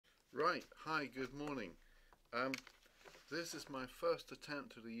Right, hi, good morning. This is my first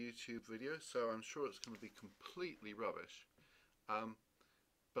attempt at a YouTube video, so I'm sure it's going to be completely rubbish.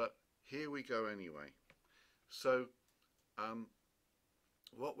 But here we go anyway. So,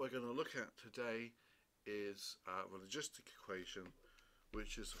 what we're going to look at today is the logistic equation,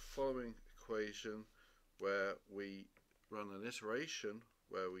 which is the following equation where we run an iteration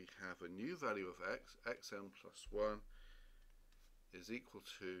where we have a new value of x, xn plus 1 is equal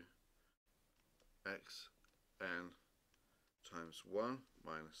to xn times 1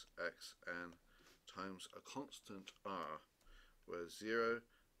 minus xn times a constant r, where 0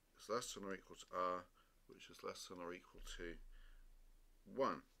 is less than or equal to r, which is less than or equal to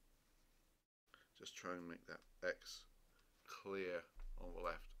 1. Just try and make that x clear on the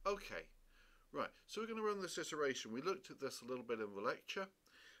left. Okay, right, so we're going to run this iteration. We looked at this a little bit in the lecture,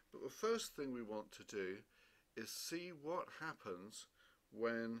 but the first thing we want to do is see what happens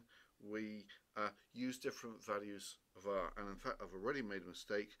when we use different values of r, and in fact I've already made a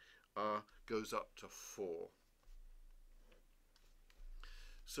mistake. R goes up to 4.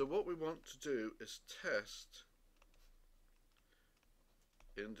 So what we want to do is test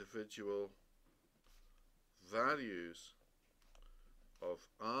individual values of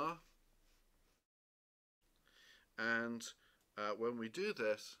r, and when we do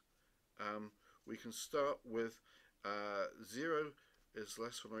this, we can start with 0 is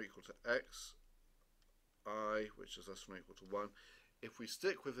less than or equal to x I, which is less than or equal to 1. If we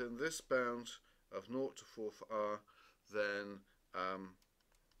stick within this bound of 0 to 4 for r, then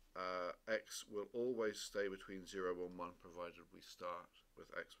x will always stay between 0 and 1, provided we start with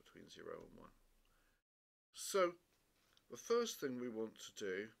x between 0 and 1. So the first thing we want to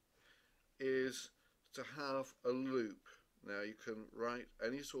do is to have a loop. Now you can write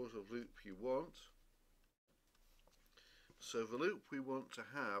any sort of loop you want. So the loop we want to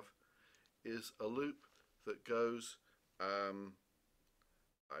have is a loop that goes,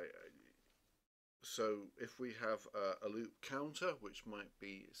 so if we have a loop counter, which might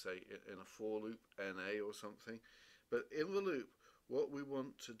be, say, in a for loop, NA or something, but in the loop, what we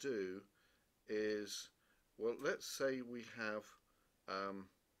want to do is, well, let's say we have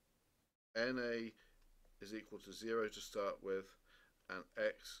NA is equal to 0 to start with, and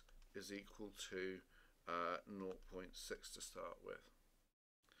X is equal to 0.6 to start with.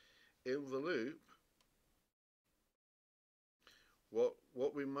 In the loop,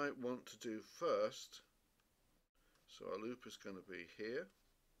 what we might want to do first, so our loop is going to be here,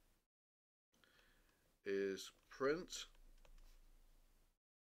 is print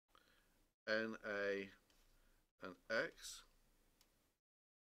NA and X,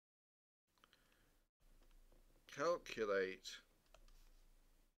 calculate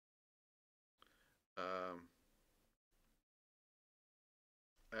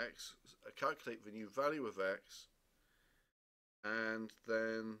X, calculate the new value of X, and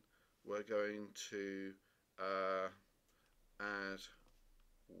then we're going to add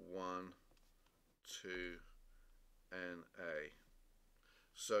 1 to NA.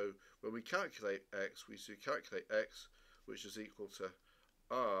 So when we calculate X, we should calculate X, which is equal to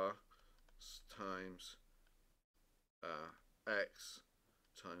R times X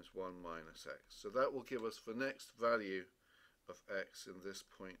times 1 minus X. So that will give us the next value of X in this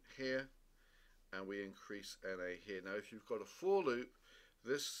point here, and we increase NA here. Now if you've got a for loop,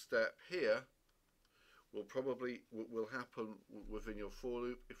 this step here will probably will happen within your for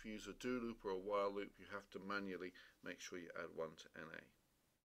loop. If you use a do loop or a while loop, you have to manually make sure you add 1 to NA.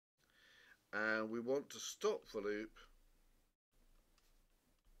 And we want to stop the loop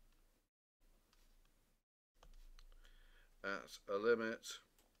at a limit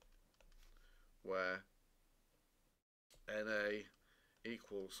where NA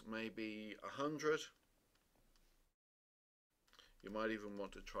equals maybe 100. You might even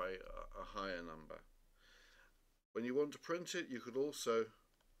want to try a higher number. When you want to print it, you could also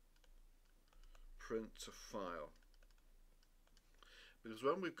print to file. Because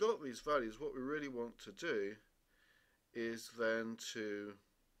when we've got these values, what we really want to do is then to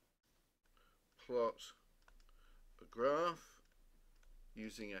plot a graph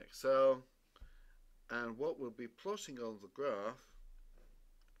using Excel, and what we'll be plotting on the graph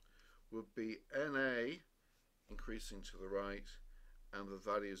would be NA increasing to the right and the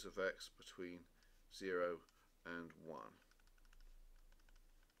values of X between 0 and 1.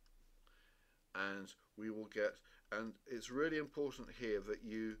 And we will get, and it's really important here that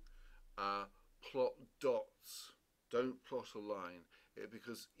you plot dots, don't plot a line,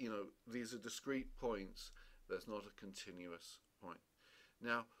 because these are discrete points, there's not a continuous point.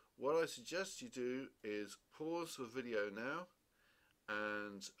 Now what I suggest you do is pause the video now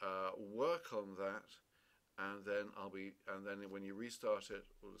and work on that, and then when you restart it,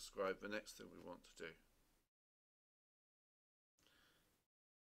 we'll describe the next thing we want to do.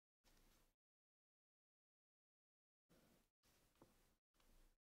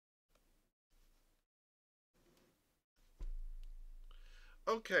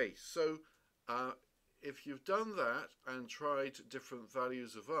 Okay, so if you've done that and tried different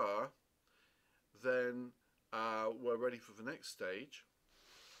values of R, then we're ready for the next stage.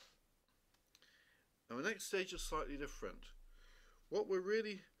 And the next stage is slightly different. What we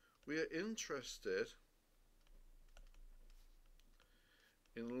are interested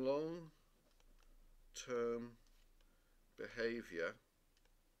in long-term behavior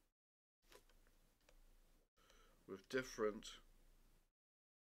with different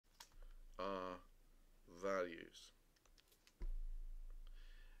R values.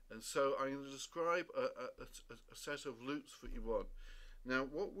 And so I'm going to describe a set of loops that you want. Now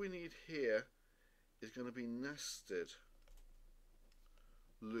what we need here is going to be nested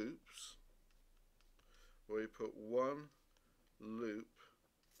loops, where we put one loop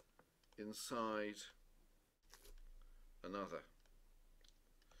inside another.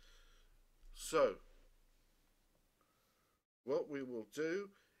 So what we will do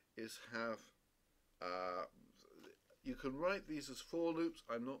is have, you can write these as for loops.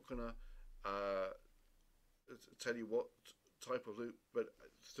 I'm not going to tell you what type of loop, but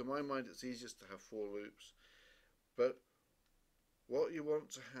to my mind it's easiest to have for loops. But what you want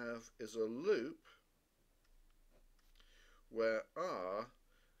to have is a loop where R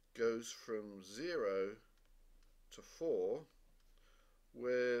goes from 0 to 4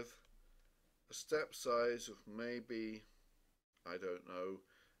 with a step size of maybe, I don't know,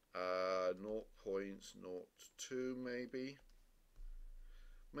 0.02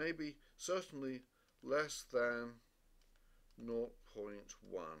 maybe certainly less than 0.1.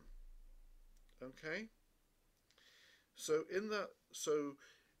 Okay, so in that, so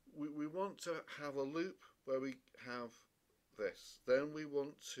we want to have a loop where we have this. Then we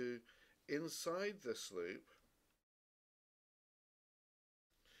want to, inside this loop,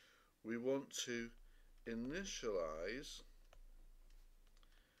 we want to initialize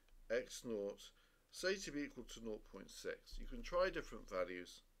x0, say to be equal to 0.6. You can try different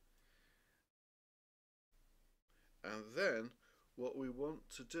values. And then what we want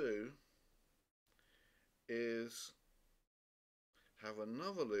to do is have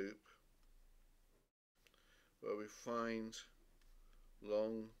another loop where we find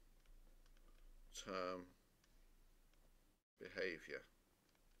long-term behavior.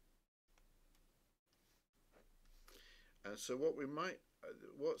 And so what we might,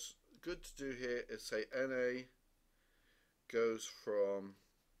 what's good to do here is say NA goes from,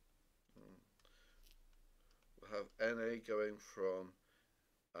 we'll have NA going from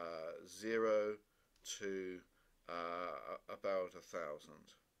 0 to about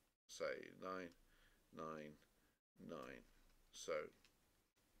 1,000, say 999. So,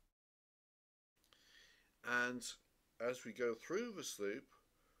 and as we go through this loop,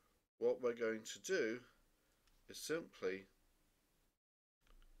 what we're going to do is simply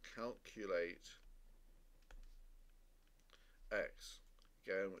calculate x,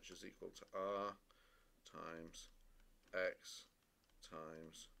 again, which is equal to R times x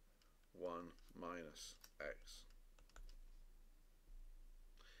times 1 minus x.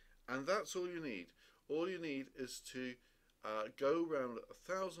 And that's all you need. All you need is to go around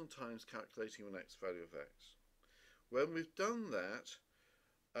 1,000 times calculating the next value of x. When we've done that,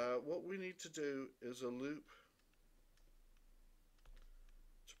 what we need to do is a loop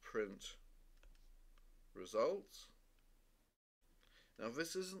to print results. Now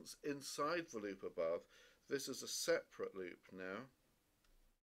this isn't inside the loop above, this is a separate loop now.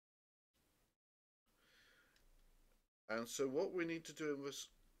 And so what we need to do in this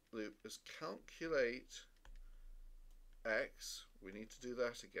loop is calculate x. We need to do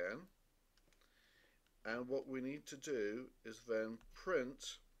that again. And what we need to do is then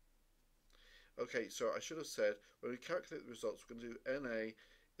print. Okay, so I should have said when we calculate the results, we're going to do NA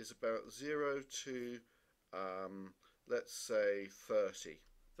is about 0 to let's say 30.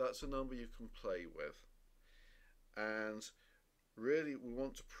 That's a number you can play with. And really we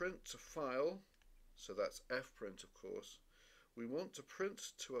want to print to file, so that's fprint of course. We want to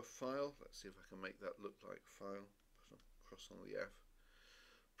print to a file. Let's see if I can make that look like file. Put a cross on the F.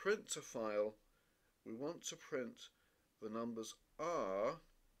 Print to file. We want to print the numbers R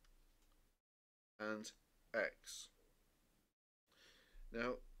and X.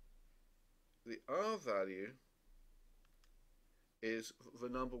 Now, the R value is the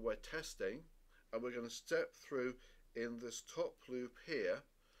number we're testing, and we're going to step through in this top loop here,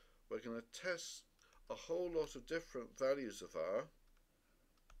 we're going to test a whole lot of different values of r.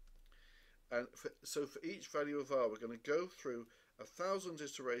 And so for each value of r, we're going to go through 1,000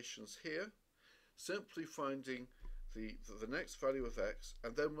 iterations here, simply finding the next value of x,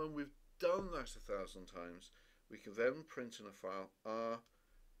 and then when we've done that 1,000 times, we can then print in a file r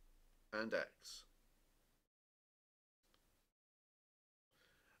and x.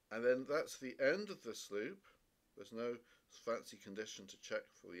 And then that's the end of this loop. There's no fancy condition to check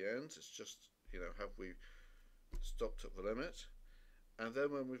for the end. It's just, have we stopped at the limit? And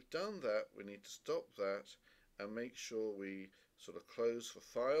then when we've done that, we need to stop that and make sure we sort of close the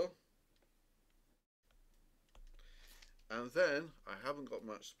file. And then, I haven't got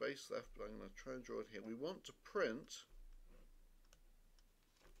much space left, but I'm going to try and draw it here. We want to print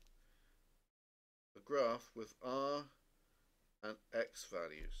a graph with r and x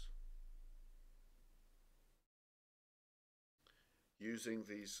values using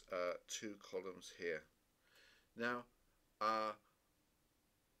these two columns here. Now,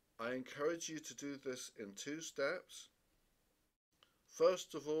 I encourage you to do this in 2 steps.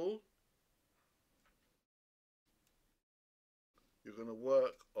 First of all, you're going to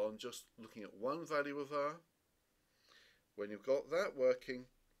work on just looking at one value of r. When you've got that working,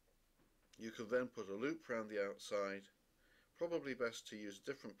 you can then put a loop around the outside. Probably best to use a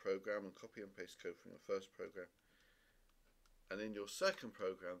different program and copy and paste code from your first program. And in your second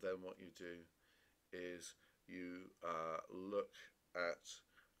program, then what you do is you look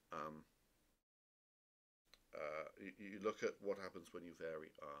at what happens when you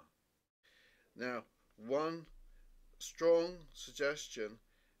vary r. Now, one strong suggestion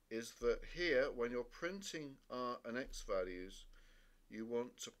is that here, when you're printing r and x values, you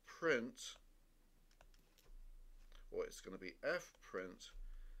want to print, or it's going to be f print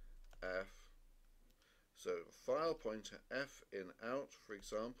f. So file pointer f in out, for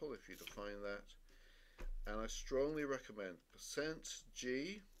example, if you define that. And I strongly recommend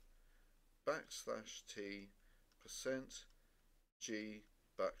 %g \t %g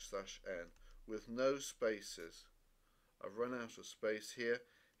 \n with no spaces. I've run out of space here.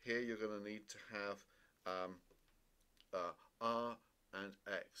 Here you're going to need to have r and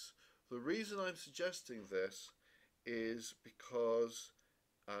x. The reason I'm suggesting this is because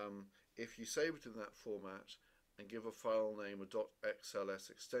if you save it in that format and give a file name a .xls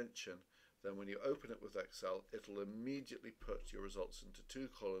extension, then when you open it with Excel, it'll immediately put your results into 2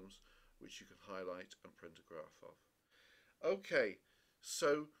 columns, which you can highlight and print a graph of. Okay,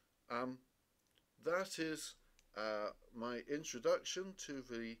 so that is my introduction to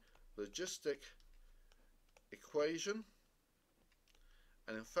the logistic equation.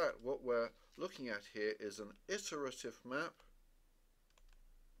 And in fact, what we're looking at here is an iterative map.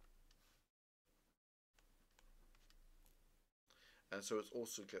 And so it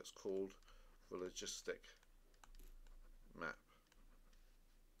also gets called the logistic map.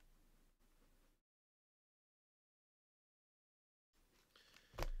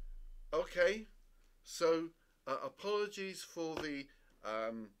 Okay, so apologies for the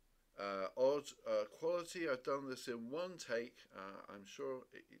odd quality. I've done this in one take. I'm sure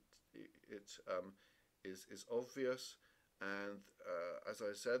it is obvious. And as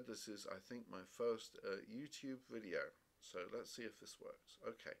I said, this is, I think, my first YouTube video. So let's see if this works.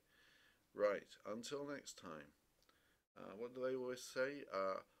 Okay, right, until next time. What do they always say?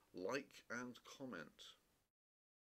 Like and comment.